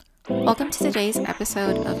Welcome to today's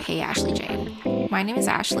episode of Hey Ashley Jane. My name is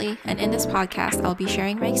Ashley, and in this podcast, I'll be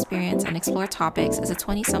sharing my experience and explore topics as a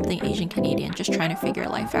 20-something Asian Canadian just trying to figure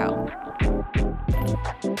life out.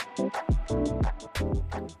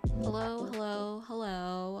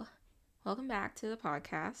 Hello. Welcome back to the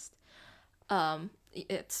podcast.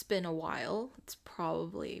 It's been a while. It's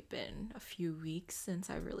probably been a few weeks since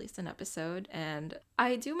I released an episode, and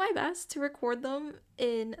I do my best to record them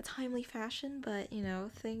in a timely fashion, but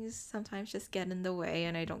things sometimes just get in the way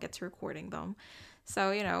and I don't get to recording them.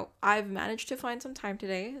 So, I've managed to find some time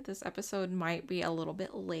today. This episode might be a little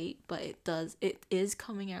bit late, but it is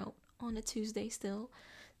coming out on a Tuesday still.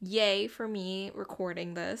 Yay for me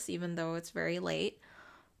recording this, even though it's very late.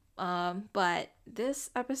 But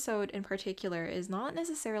this episode in particular is not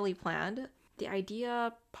necessarily planned. The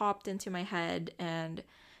idea popped into my head, and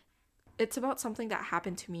it's about something that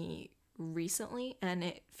happened to me recently, and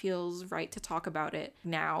it feels right to talk about it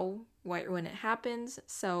now when it happens.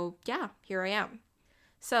 So yeah, here I am.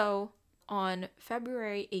 So on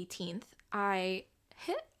February 18th, I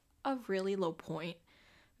hit a really low point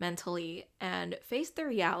mentally and faced the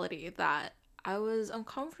reality that I was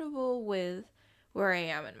uncomfortable with where I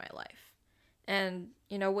am in my life. And,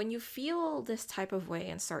 when you feel this type of way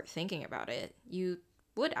and start thinking about it, you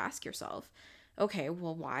would ask yourself, okay,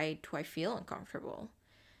 well, why do I feel uncomfortable?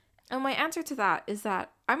 And my answer to that is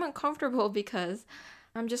that I'm uncomfortable because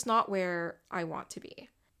I'm just not where I want to be.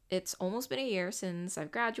 It's almost been a year since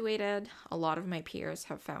I've graduated. A lot of my peers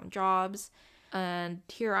have found jobs. And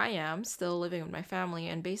here I am, still living with my family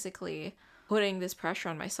and basically putting this pressure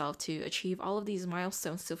on myself to achieve all of these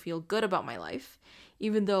milestones to feel good about my life,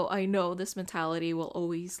 even though I know this mentality will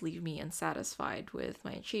always leave me unsatisfied with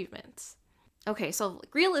my achievements. Okay, so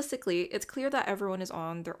realistically, it's clear that everyone is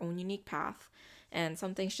on their own unique path, and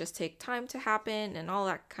some things just take time to happen and all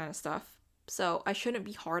that kind of stuff. So I shouldn't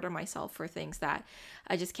be hard on myself for things that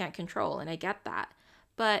I just can't control, and I get that.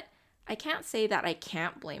 But I can't say that I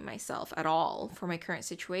can't blame myself at all for my current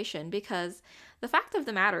situation, because the fact of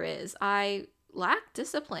the matter is I lack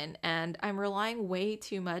discipline and I'm relying way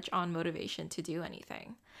too much on motivation to do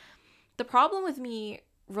anything. The problem with me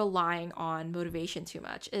relying on motivation too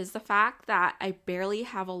much is the fact that I barely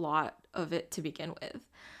have a lot of it to begin with.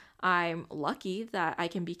 I'm lucky that I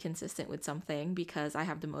can be consistent with something because I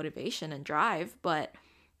have the motivation and drive, but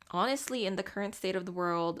honestly, in the current state of the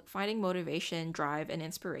world, finding motivation, drive, and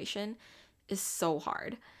inspiration is so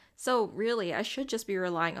hard. So really, I should just be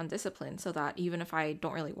relying on discipline so that even if I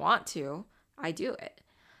don't really want to, I do it.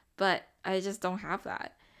 But I just don't have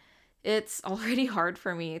that. It's already hard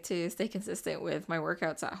for me to stay consistent with my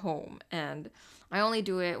workouts at home, and I only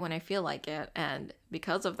do it when I feel like it, and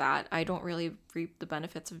because of that, I don't really reap the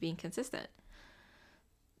benefits of being consistent.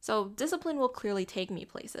 So discipline will clearly take me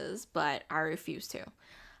places, but I refuse to.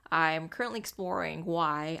 I'm currently exploring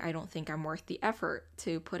why I don't think I'm worth the effort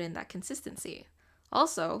to put in that consistency.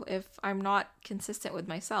 Also, if I'm not consistent with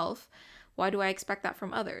myself, why do I expect that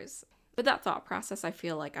from others? With that thought process, I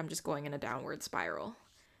feel like I'm just going in a downward spiral.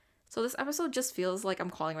 So this episode just feels like I'm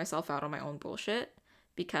calling myself out on my own bullshit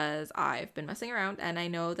because I've been messing around and I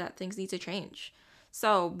know that things need to change.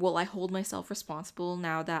 So will I hold myself responsible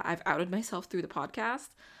now that I've outed myself through the podcast?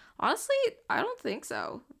 Honestly, I don't think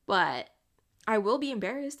so. But I will be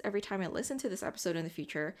embarrassed every time I listen to this episode in the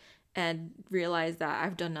future and realize that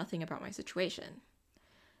I've done nothing about my situation.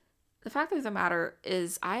 The fact of the matter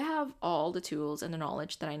is I have all the tools and the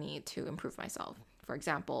knowledge that I need to improve myself. For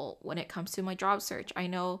example, when it comes to my job search, I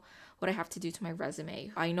know what I have to do to my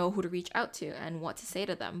resume. I know who to reach out to and what to say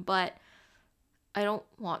to them, but I don't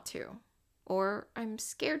want to, or I'm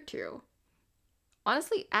scared to.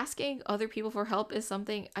 Honestly, asking other people for help is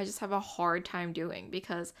something I just have a hard time doing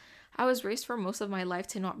because I was raised for most of my life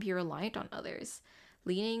to not be reliant on others.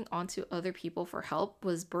 Leaning onto other people for help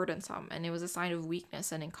was burdensome, and it was a sign of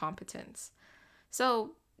weakness and incompetence.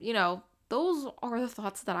 So, those are the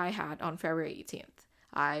thoughts that I had on February 18th.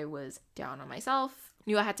 I was down on myself,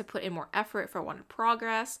 knew I had to put in more effort if I wanted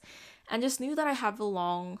progress, and just knew that I have a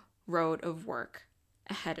long road of work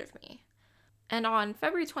ahead of me. And on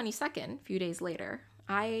February 22nd, a few days later,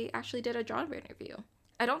 I actually did a job interview.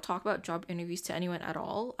 I don't talk about job interviews to anyone at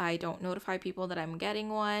all. I don't notify people that I'm getting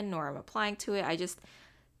one or I'm applying to it. I just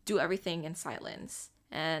do everything in silence.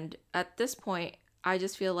 And at this point, I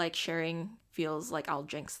just feel like sharing feels like I'll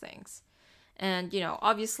jinx things. And,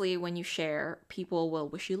 obviously when you share, people will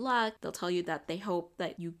wish you luck. They'll tell you that they hope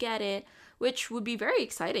that you get it, which would be very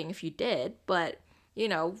exciting if you did. But,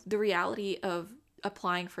 the reality of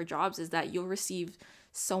applying for jobs is that you'll receive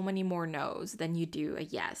so many more no's than you do a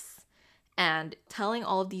yes. And telling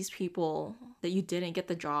all of these people that you didn't get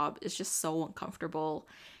the job is just so uncomfortable.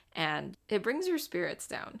 and it brings your spirits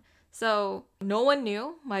down. So no one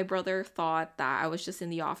knew. My brother thought that I was just in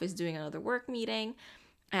the office doing another work meeting,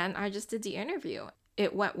 and I just did the interview.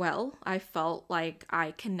 It went well. I felt like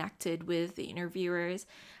I connected with the interviewers,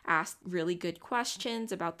 asked really good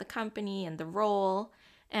questions about the company and the role,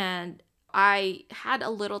 and I had a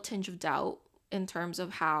little tinge of doubt in terms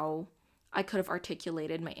of how I could have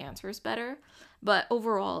articulated my answers better. But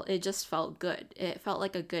overall, it just felt good. It felt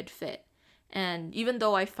like a good fit. And even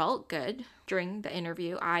though I felt good during the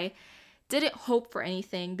interview, I didn't hope for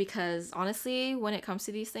anything because honestly, when it comes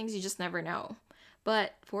to these things, you just never know.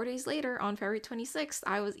 But 4 days later, on February 26th,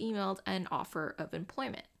 I was emailed an offer of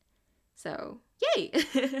employment. So, yay!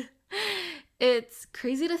 It's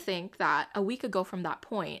crazy to think that a week ago from that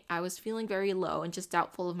point, I was feeling very low and just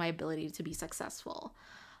doubtful of my ability to be successful.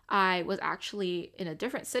 I was actually in a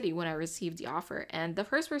different city when I received the offer, and the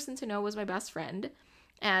first person to know was my best friend.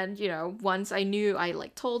 And, once I knew, I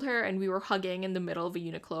told her, and we were hugging in the middle of a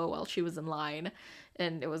Uniqlo while she was in line.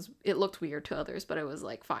 And it looked weird to others, but it was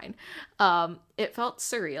fine. It felt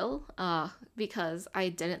surreal, because I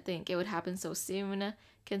didn't think it would happen so soon,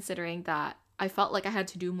 considering that I felt like I had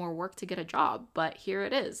to do more work to get a job. But here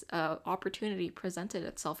it is, opportunity presented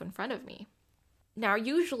itself in front of me. Now,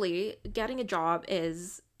 usually getting a job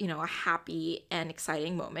is, a happy and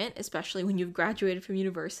exciting moment, especially when you've graduated from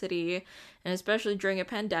university, and especially during a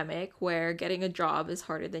pandemic where getting a job is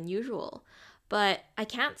harder than usual. But I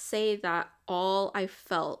can't say that all I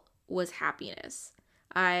felt was happiness.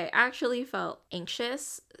 I actually felt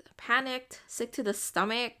anxious, panicked, sick to the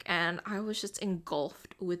stomach, and I was just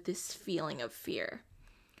engulfed with this feeling of fear.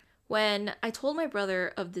 When I told my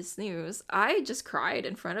brother of this news, I just cried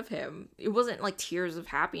in front of him. It wasn't tears of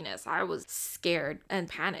happiness. I was scared and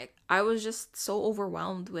panicked. I was just so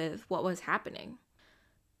overwhelmed with what was happening.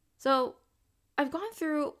 So, I've gone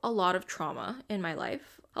through a lot of trauma in my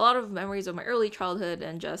life. A lot of memories of my early childhood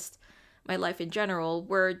and just my life in general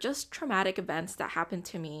were just traumatic events that happened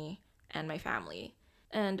to me and my family.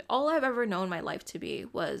 And all I've ever known my life to be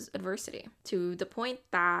was adversity, to the point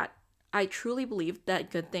that I truly believed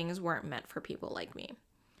that good things weren't meant for people like me.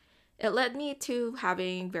 It led me to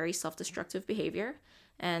having very self-destructive behavior,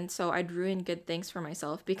 and so I'd ruin good things for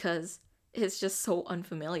myself because it's just so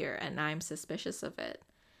unfamiliar and I'm suspicious of it.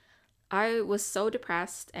 I was so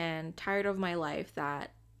depressed and tired of my life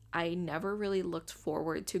that I never really looked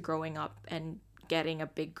forward to growing up and getting a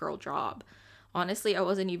big girl job. Honestly, I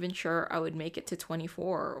wasn't even sure I would make it to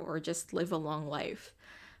 24 or just live a long life.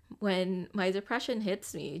 When my depression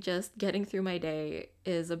hits me, just getting through my day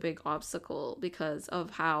is a big obstacle because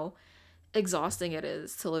of how exhausting it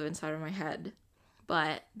is to live inside of my head.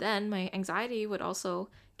 But then my anxiety would also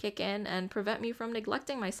kick in and prevent me from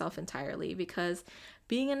neglecting myself entirely because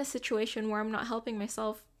being in a situation where I'm not helping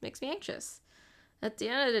myself makes me anxious. At the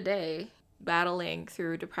end of the day, battling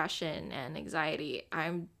through depression and anxiety,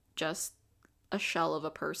 I'm just a shell of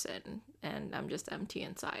a person and I'm just empty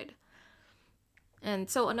inside. And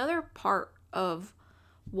so another part of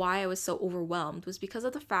why I was so overwhelmed was because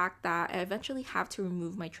of the fact that I eventually have to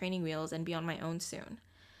remove my training wheels and be on my own soon.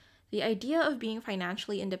 The idea of being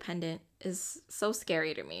financially independent is so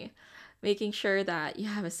scary to me. Making sure that you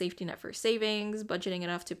have a safety net for savings, budgeting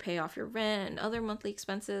enough to pay off your rent and other monthly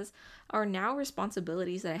expenses are now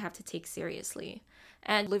responsibilities that I have to take seriously.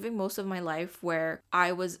 And living most of my life where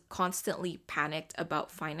I was constantly panicked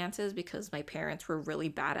about finances because my parents were really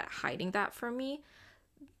bad at hiding that from me,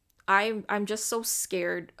 I'm just so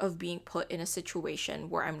scared of being put in a situation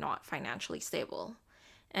where I'm not financially stable.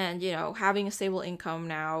 And, having a stable income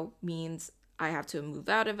now means I have to move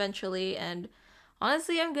out eventually. And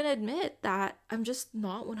honestly, I'm going to admit that I'm just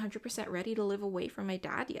not 100% ready to live away from my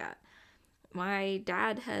dad yet. My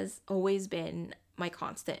dad has always been my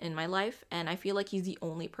constant in my life, and I feel like he's the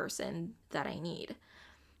only person that I need.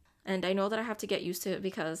 And I know that I have to get used to it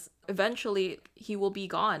because eventually he will be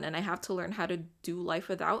gone and I have to learn how to do life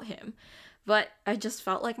without him. But I just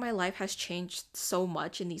felt like my life has changed so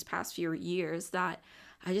much in these past few years that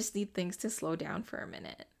I just need things to slow down for a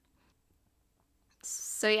minute.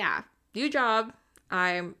 So yeah, new job.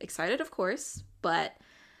 I'm excited, of course, but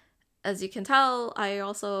as you can tell, I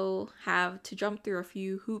also have to jump through a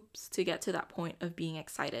few hoops to get to that point of being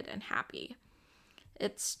excited and happy.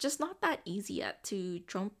 It's just not that easy yet to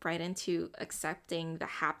jump right into accepting the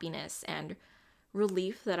happiness and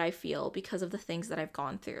relief that I feel because of the things that I've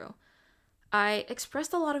gone through. I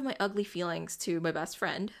expressed a lot of my ugly feelings to my best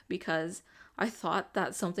friend because I thought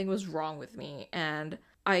that something was wrong with me, and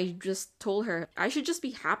I just told her I should just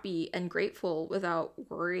be happy and grateful without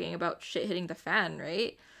worrying about shit hitting the fan,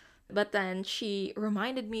 right? But then she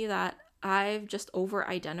reminded me that I've just over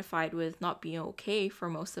identified with not being okay for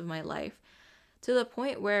most of my life, to the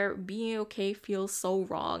point where being okay feels so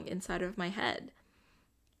wrong inside of my head.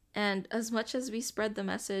 And as much as we spread the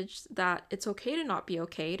message that it's okay to not be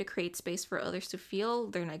okay, to create space for others to feel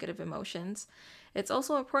their negative emotions, it's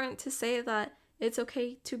also important to say that it's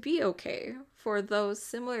okay to be okay for those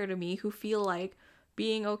similar to me who feel like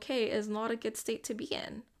being okay is not a good state to be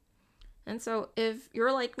in. And so, if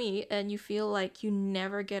you're like me and you feel like you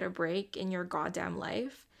never get a break in your goddamn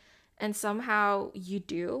life, and somehow you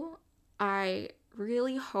do, I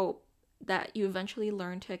really hope that you eventually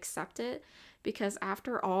learn to accept it, because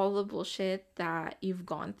after all the bullshit that you've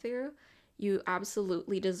gone through, you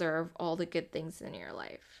absolutely deserve all the good things in your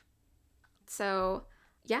life. So,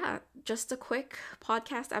 yeah, just a quick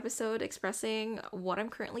podcast episode expressing what I'm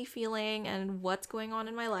currently feeling and what's going on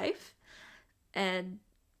in my life. And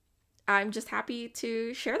I'm just happy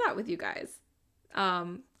to share that with you guys.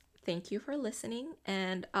 Um, Thank you for listening,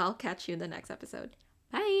 and I'll catch you in the next episode.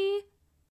 Bye!